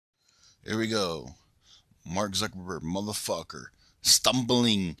Here we go. Mark Zuckerberg, motherfucker,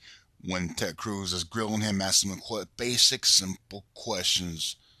 stumbling when Ted Cruz is grilling him, asking him basic, simple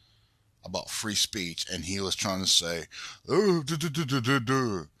questions about free speech, and he was trying to say, oh, duh, duh, duh, duh, duh,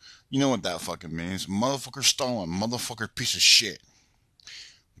 duh. You know what that fucking means? Motherfucker stolen, motherfucker piece of shit.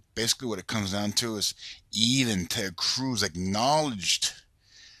 Basically, what it comes down to is even Ted Cruz acknowledged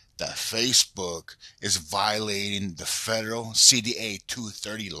that Facebook is violating the federal CDA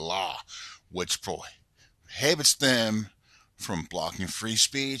 230 law, which prohibits them from blocking free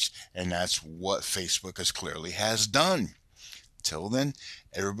speech, and that's what Facebook has clearly has done. Till then,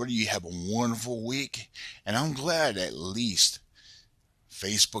 everybody, you have a wonderful week, and I'm glad at least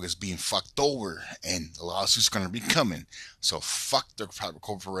Facebook is being fucked over, and the lawsuit's gonna be coming. So fuck the private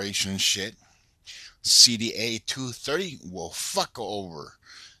corporation shit. CDA 230 will fuck over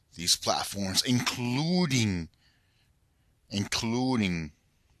these platforms, including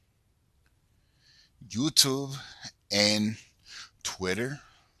YouTube and Twitter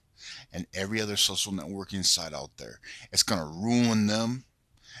and every other social networking site out there. It's gonna ruin them,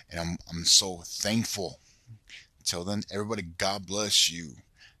 and I'm so thankful. Till then, everybody, God bless you.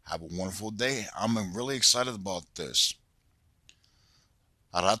 Have a wonderful day. I'm really excited about this.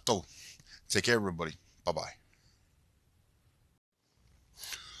 Arato. Take care, everybody. Bye bye.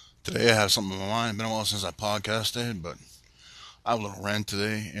 Today I have something on my mind. It's been a while since I podcasted, but I have a little rant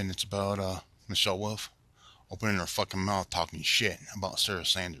today, and it's about Michelle Wolf opening her fucking mouth talking shit about Sarah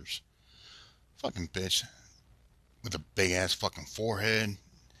Sanders. Fucking bitch with a big ass fucking forehead.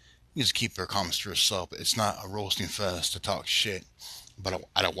 You just keep her comments to herself. It's not a roasting fest to talk shit about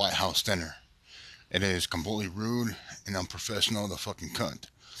at a White House dinner. It is completely rude and unprofessional. The fucking cunt.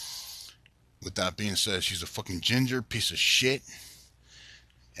 With that being said, she's a fucking ginger piece of shit,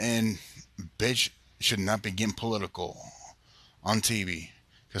 and bitch should not be getting political on TV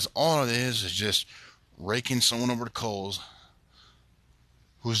because all it is just raking someone over the coals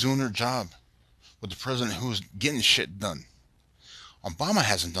who's doing their job with the president who's getting shit done. Obama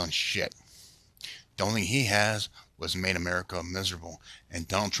hasn't done shit. The only thing he has was made America miserable, and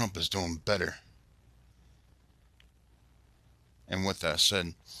Donald Trump is doing better. And with that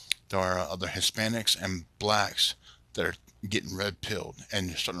said, there are other Hispanics and blacks that are getting red pilled, and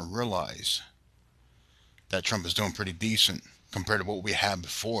they're starting to realize that Trump is doing pretty decent compared to what we had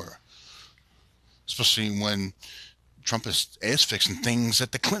before. Especially when Trump is fixing things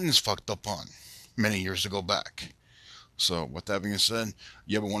that the Clintons fucked up on many years ago back. So, with that being said,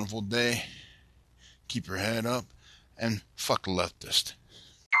 you have a wonderful day. Keep your head up, and fuck leftist.